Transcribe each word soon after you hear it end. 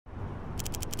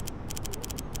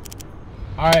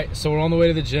All right, so we're on the way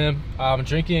to the gym. I'm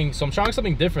drinking, so I'm trying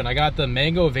something different. I got the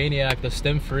mango Vaniac, the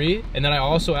stem free, and then I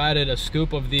also added a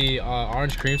scoop of the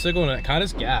orange creamsicle, and it kind of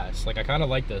is gas. Like, I kind of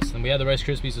like this. And we had the Rice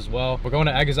Krispies as well. We're going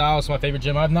to Exile. It's my favorite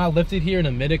gym. I've not lifted here in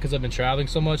a minute because I've been traveling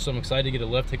so much, so I'm excited to get a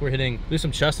lift. I think we're do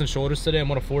some chest and shoulders today.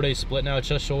 I'm on a 4-day split now,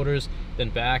 chest, shoulders,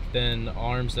 then back, then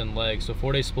arms, then legs. So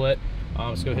 4-day split.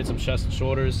 Let's go hit some chest and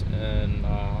shoulders, and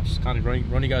just kind of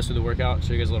run you guys through the workout,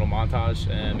 show you guys a little montage,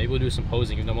 and maybe we'll do some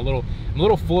posing. Even though I'm a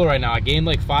little full right now. I gained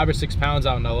like 5 or 6 pounds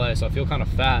out in LA, so I feel kind of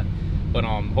fat. But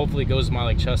hopefully it goes to my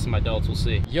like chest and my delts. We'll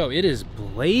see. Yo, it is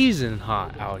blazing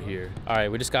hot out here. All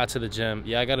right, we just got to the gym.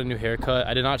 Yeah, I got a new haircut.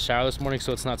 I did not shower this morning,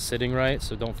 so it's not sitting right.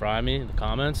 So don't fry me in the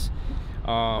comments.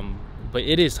 But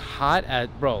it is hot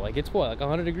bro, like it's what, like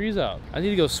 100 degrees out. I need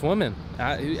to go swimming.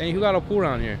 Who got a pool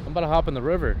around here? I'm about to hop in the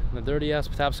river, the dirty ass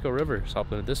Patapsco River,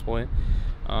 something at this point.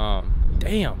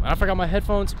 Damn, I forgot my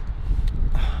headphones.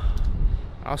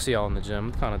 I'll see y'all in the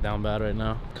gym. I'm kind of down bad right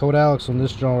now. Code Alex on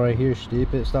this joint right here,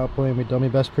 steep it. Stop playing me, dummy.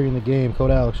 Best pre in the game.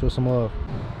 Code Alex, show some love.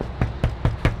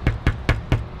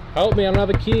 Help me, I don't have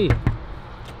a key.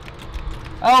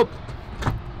 Help!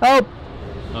 Help!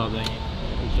 Oh, dang it.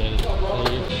 Appreciate it.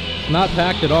 Thank you. It's not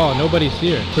packed at all. Nobody's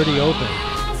here. Pretty open.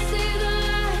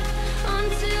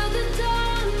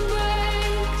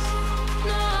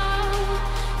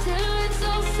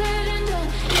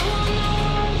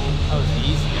 That was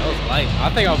easy. That was light. I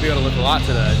think I'll be able to lift a lot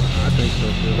today. I think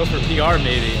so too. Go for PR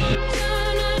maybe.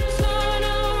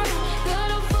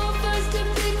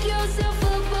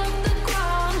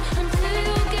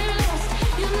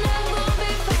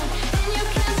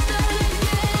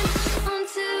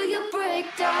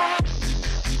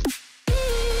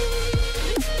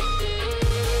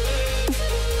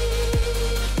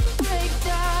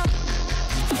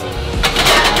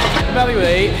 I'm happy with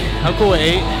 8. I'm cool with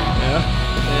 8. Yeah?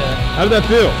 Yeah. How did that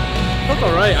feel? Felt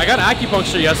alright. I got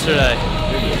acupuncture yesterday,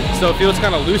 so it feels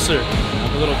kind of looser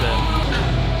a little bit.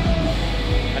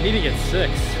 I need to get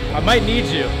 6. I might need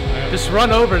you. Just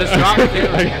run over, just drop the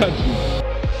camera. I got you.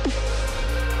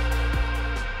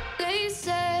 They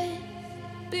said,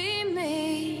 be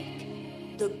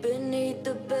meek. Look beneath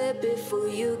the bed before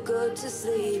you go to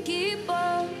sleep. Keep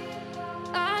on,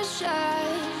 I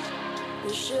shine.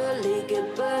 You'll surely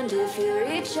get burned if you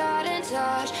reach out and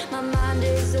touch. My mind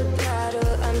is a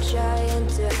battle, I'm trying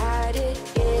to hide it.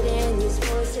 Getting these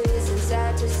voices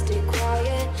inside to stay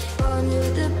quiet. Under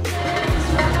the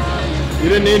bed. You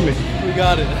didn't need me. We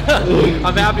got it.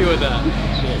 I'm happy with that.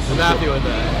 I'm happy with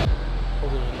that.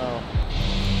 Hold it now.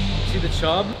 See the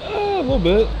chub? A little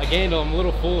bit. I gained them, I'm a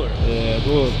little fuller. Yeah, a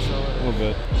little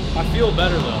bit. I feel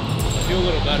better though. I feel a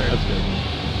little better. That's good.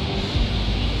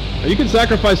 You can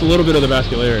sacrifice a little bit of the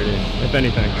vascularity, if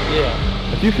anything. Yeah.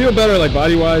 If you feel better, like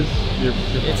body-wise, you're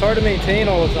fine. It's hard to maintain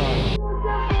all the time.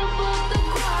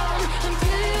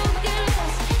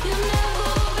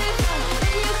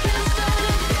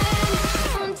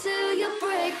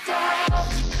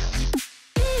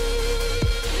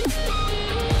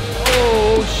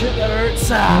 Oh shit, that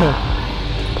hurts.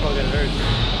 Oh, that hurts.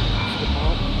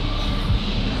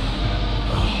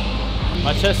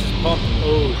 My chest is pumped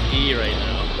OD right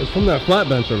now. It's from that flat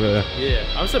bench over there.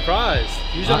 Yeah, I'm surprised.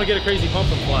 Usually I don't get a crazy pump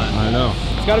from flat. I know.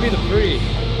 It's gotta be the pre.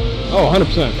 Oh,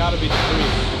 100%. It's gotta be the pre.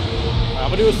 Right,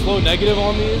 I'm gonna do a slow negative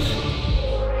on these.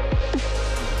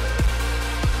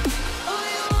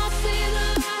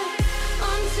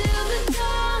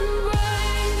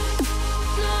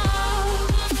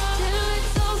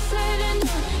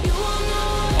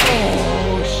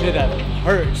 Oh shit, that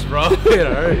hurts, bro. It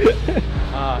hurts.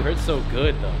 Hurts so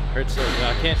good though. Hurts so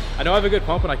good. I know I have a good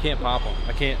pump, but I can't pop them.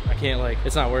 I can't like,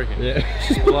 it's not working. Yeah. It's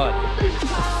just blood.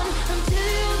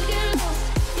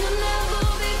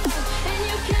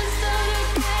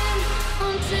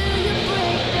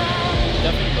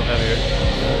 Definitely go heavier.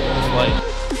 It's light.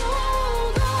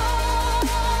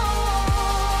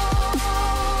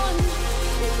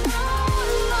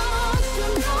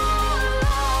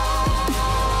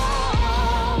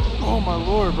 Oh my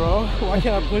lord, bro. Why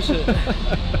can't I push it?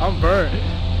 I'm burnt.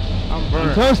 I'm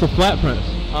burnt. Tell us the flat press.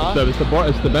 Huh? It's the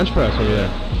bench press over there.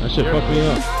 That shit fucked me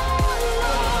up.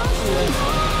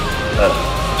 Oh.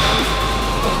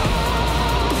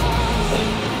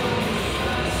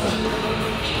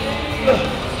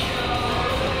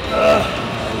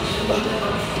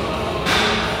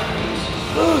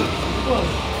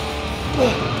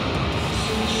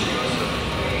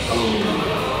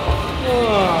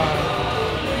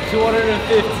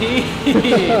 215.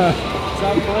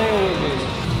 Stop playing with me.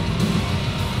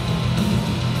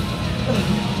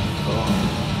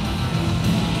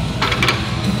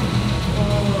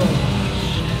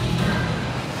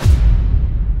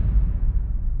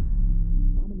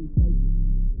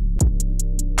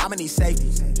 need safety.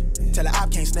 Tell her I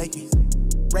can't snake me.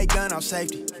 Ray gun off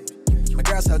safety. My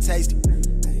girl so tasty.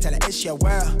 Tell her it's your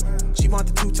world. She want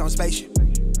the two-tone spaceship.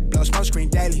 Blow smoke screen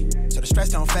daily, so the stress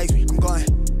don't faze me. I'm going,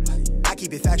 I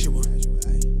keep it factual.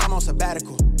 I'm on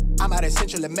sabbatical. I'm out in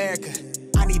Central America.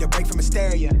 I need a break from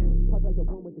hysteria.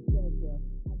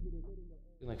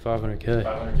 Like 500K.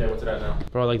 500K, what's it at now?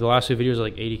 Bro, like the last few videos are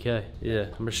like 80K. Yeah,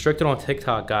 I'm restricted on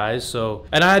TikTok, guys. So,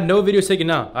 and I had no videos taken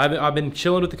down. I've been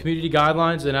chilling with the community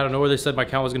guidelines, and I don't know where they said my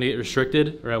account was gonna get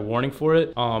restricted or a warning for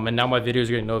it. And now my videos are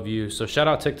getting no views. So shout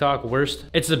out TikTok. Worst.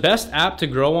 It's the best app to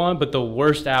grow on, but the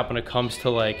worst app when it comes to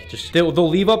like just they'll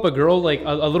leave up a girl like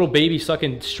a little baby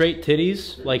sucking straight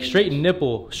titties, like straight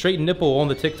nipple on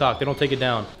the TikTok. They don't take it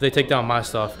down. They take down my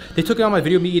stuff. They took down my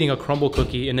video of me eating a crumble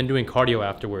cookie and then doing cardio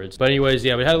afterwards. But anyways,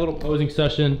 yeah. We had a little posing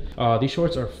session. These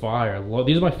shorts are fire.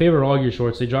 These are my favorite all year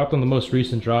shorts. They dropped on the most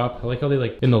recent drop. I like how they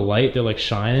like in the light, they're like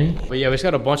shining. But yeah, we just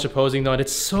got a bunch of posing done.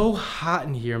 It's so hot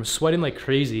in here. I'm sweating like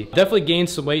crazy. Definitely gained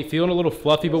some weight, feeling a little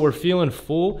fluffy, but we're feeling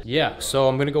full. Yeah, so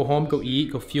I'm gonna go home, go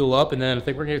eat, go fuel up, and then I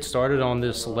think we're gonna get started on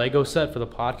this Lego set for the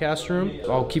podcast room.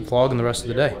 So I'll keep vlogging the rest of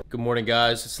the day. Good morning,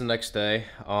 guys. It's the next day.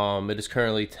 It is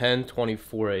currently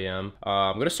 10:24 a.m.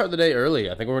 I'm gonna start the day early.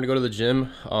 I think we're gonna go to the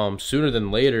gym sooner than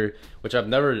later, which I've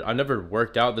never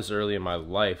worked out this early in my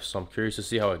life, so I'm curious to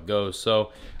see how it goes.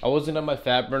 So I wasn't on my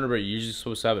fat burner, but you're usually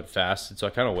supposed to have it fasted, so I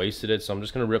kind of wasted it. So I'm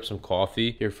just gonna rip some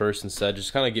coffee here first instead,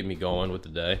 just kind of get me going with the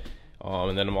day.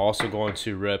 And then I'm also going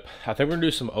to rip, I think we're gonna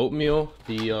do some oatmeal.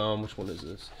 The which one is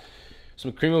this?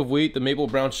 Some cream of wheat, the maple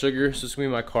brown sugar. So this is gonna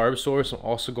be my carb source. I'm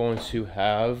also going to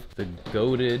have the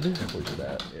goated, where's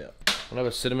that? Yeah. I'm gonna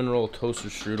have a cinnamon roll toaster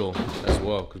strudel as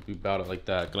well, because we bout it like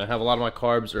that. Gonna have a lot of my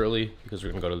carbs early because we're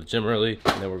gonna go to the gym early,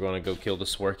 and then we're gonna go kill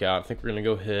this workout. I think we're gonna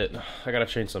go hit, I gotta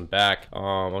train some back.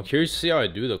 I'm curious to see how I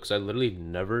do though, because I literally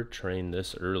never trained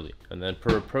this early. And then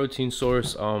for a protein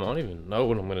source, I don't even know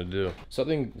what I'm gonna do.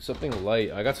 Something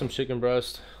light. I got some chicken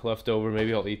breast left over,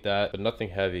 maybe I'll eat that, but nothing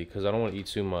heavy because I don't want to eat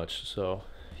too much. So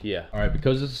yeah. All right,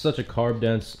 because this is such a carb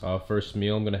dense first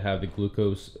meal, I'm gonna have the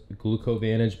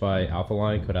Glucovantage by Alpha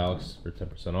Line. Code Alex for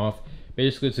 10% off.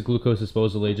 Basically, it's a glucose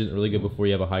disposal agent, really good before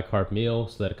you have a high carb meal,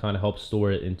 so that it kind of helps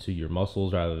store it into your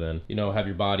muscles rather than, you know, have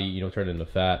your body, you know, turn it into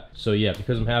fat. So yeah,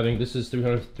 because I'm having, this is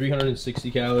 360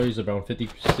 calories, around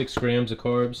 56 grams of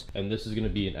carbs, and this is gonna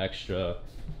be an extra,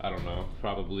 I don't know,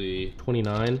 probably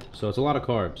 29. So it's a lot of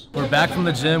carbs. We're back from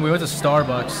the gym. We went to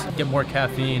Starbucks, get more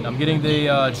caffeine. I'm getting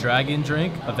the dragon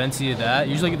drink, Avencia that.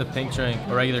 Usually get the pink drink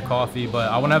or regular coffee,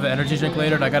 but I want to have an energy drink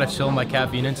later, and I gotta chill my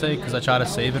caffeine intake because I try to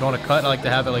save it on a cut. I like to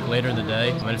have it like later in the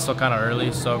day. I mean, it's still kind of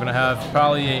early, so I'm gonna have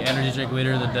probably an energy drink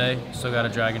later in the day. Still got a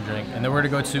dragon drink. And then we're gonna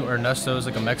go to Ernesto's,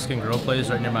 like a Mexican grill place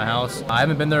right near my house. I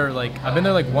haven't been there, like, I've been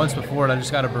there like once before, and I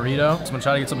just got a burrito. So I'm gonna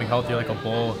try to get something healthier, like a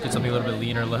bowl, get something a little bit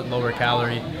leaner, lower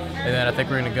calorie. And then I think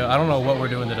we're gonna go, I don't know what we're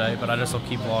doing today, but I just will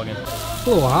keep vlogging. It's a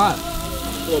little hot.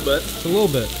 A little bit. It's a little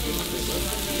bit.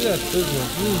 Yeah,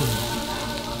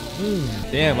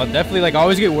 Damn, I definitely, like, I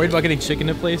always get worried about getting chicken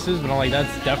in places, but I'm like,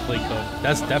 that's definitely cooked.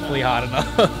 That's definitely hot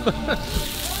enough.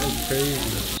 That's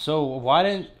crazy. So why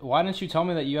didn't you tell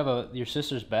me that you have your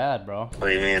sister's bad, bro? What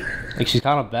do you mean? Like, she's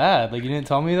kind of bad. Like, you didn't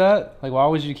tell me that? Like, why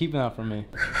was you keeping that from me?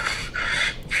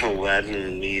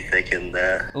 Imagine me thinking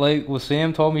that. Like, well,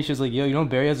 Sam told me, she was like, yo, you know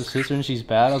Barry has a sister and she's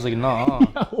bad? I was like, nah.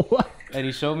 What? And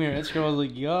he showed me her Instagram. I was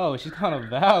like, yo, she's kind of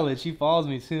valid. She follows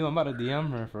me too. I'm about to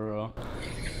DM her for real.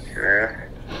 Yeah.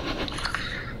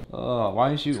 Oh, why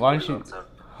didn't you,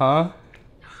 huh?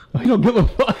 I don't give a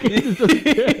fuck. He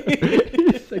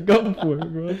just said go for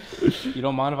it, bro. You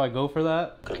don't mind if I go for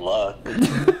that? Good luck.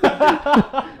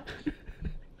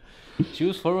 She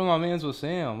was flirting with my mans with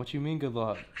Sam. What you mean, good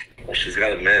luck? Well, she's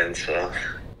got a man, so.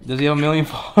 Does he have 1 million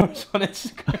followers on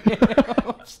Instagram? I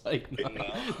was like, no,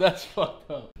 that's fucked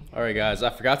up. All right, guys,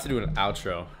 I forgot to do an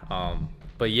outro.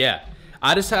 But yeah,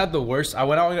 I just had the worst. I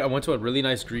went to a really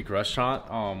nice Greek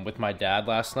restaurant with my dad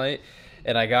last night,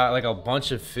 and I got like a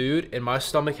bunch of food, and my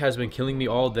stomach has been killing me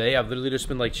all day. I've literally just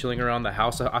been like chilling around the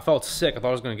house. I felt sick. I thought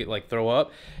I was gonna get like throw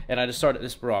up, and I just started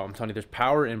this, bro. I'm telling you, there's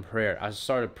power in prayer. I just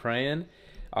started praying.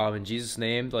 In Jesus'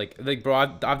 name, like bro,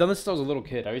 I've done this since I was a little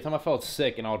kid. Every time I felt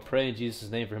sick, and I would pray in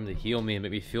Jesus' name for him to heal me and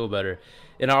make me feel better,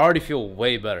 and I already feel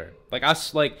way better. Like if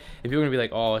people are gonna be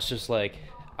like, oh, it's just like,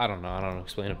 I don't know how to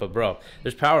explain it, but bro,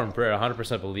 there's power in prayer.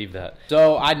 100% believe that.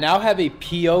 So I now have a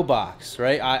PO box,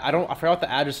 right? I forgot what the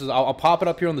address is. I'll pop it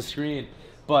up here on the screen.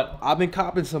 But I've been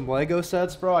copping some Lego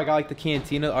sets, bro. I got like the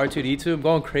Cantina R2-D2. I'm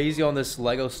going crazy on this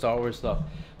Lego Star Wars stuff.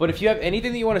 But if you have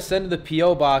anything that you want to send to the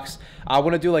P.O. box, I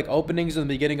want to do like openings in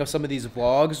the beginning of some of these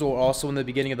vlogs or also in the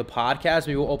beginning of the podcast.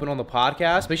 Maybe we'll open on the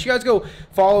podcast. Make sure you guys go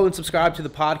follow and subscribe to the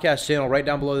podcast channel right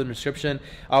down below in the description.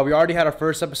 We already had our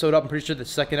first episode up. I'm pretty sure the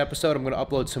second episode I'm going to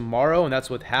upload tomorrow, and that's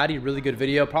with Hattie. Really good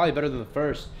video. Probably better than the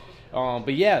first.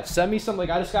 But yeah, send me some. Like,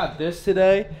 I just got this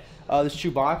today. This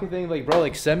Chewbacca thing. Like, bro,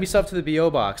 like, send me stuff to the P.O.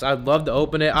 box. I'd love to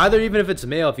open it. Either even if it's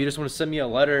mail, if you just want to send me a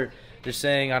letter just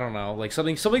saying, I don't know, like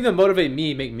something to motivate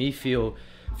me, make me feel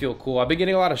cool. I've been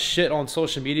getting a lot of shit on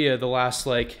social media the last,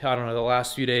 like, I don't know, the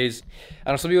last few days.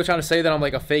 I don't know, some people are trying to say that I'm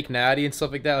like a fake natty and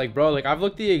stuff like that. Like, bro, like, I've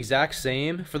looked the exact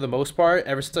same for the most part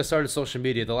ever since I started social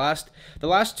media. The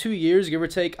last 2 years, give or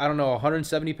take, I don't know,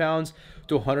 170 pounds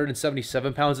to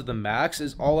 177 pounds at the max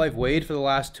is all I've weighed for the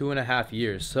last 2.5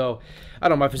 years. So I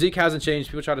don't know, my physique hasn't changed.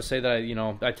 People try to say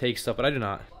that I take stuff, but I do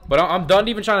not. But I'm done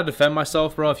even trying to defend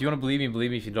myself, bro. If you want to believe me,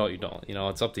 believe me. If you don't, you don't. You know,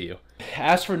 it's up to you.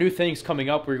 As for new things coming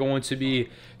up, we're going to be,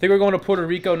 I think we're going to Puerto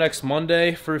Rico next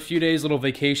Monday for a few days, little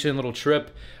vacation, little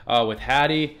trip with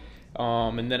Hattie.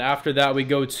 And then after that, we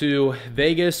go to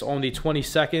Vegas on the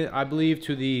 22nd, I believe,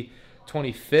 to the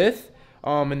 25th.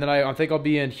 And then I think I'll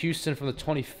be in Houston from the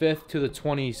 25th to the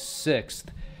 26th.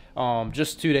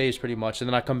 Just 2 days pretty much, and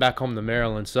then I come back home to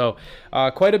Maryland. So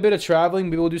quite a bit of traveling.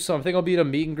 Maybe we'll do something. I think I'll be at a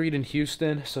meet and greet in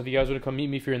Houston, so if you guys want to come meet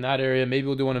me if you're in that area, maybe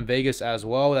we'll do one in Vegas as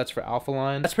well. That's for Alpha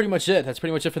Line. That's pretty much it. That's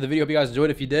pretty much it for the video. Hope you guys enjoyed.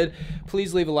 If you did,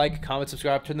 please leave a like, comment,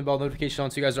 subscribe, turn the bell notification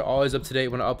on so you guys are always up to date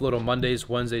when I upload on Mondays,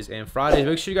 Wednesdays, and Fridays.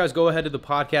 Make sure you guys go ahead to the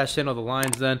podcast channel, The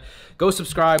Lines, then go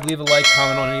subscribe, leave a like,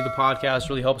 comment on any of the podcasts.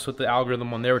 Really helps with the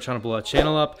algorithm on there. We're trying to blow that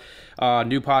channel up.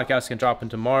 New podcast can drop in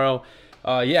tomorrow.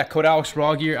 Yeah, Code Alex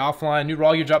Raw Gear, Alpha Line. New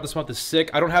Raw Gear drop this month is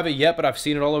sick. I don't have it yet, but I've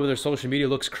seen it all over their social media. It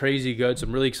looks crazy good, so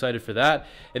I'm really excited for that.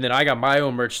 And then I got my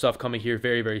own merch stuff coming here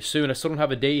very, very soon. I still don't have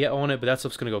a date yet on it, but that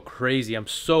stuff's going to go crazy. I'm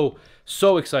so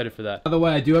excited for that. By the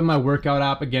way, I do have my workout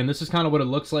app. Again, this is kind of what it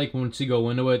looks like once you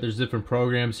go into it. There's different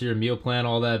programs here, meal plan,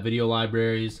 all that, video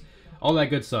libraries, all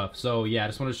that good stuff. So yeah, I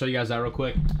just wanted to show you guys that real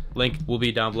quick. Link will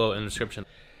be down below in the description.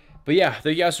 But yeah,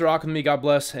 thank you guys for rocking with me. God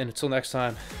bless. And until next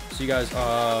time, see you guys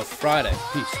Friday.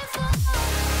 Peace.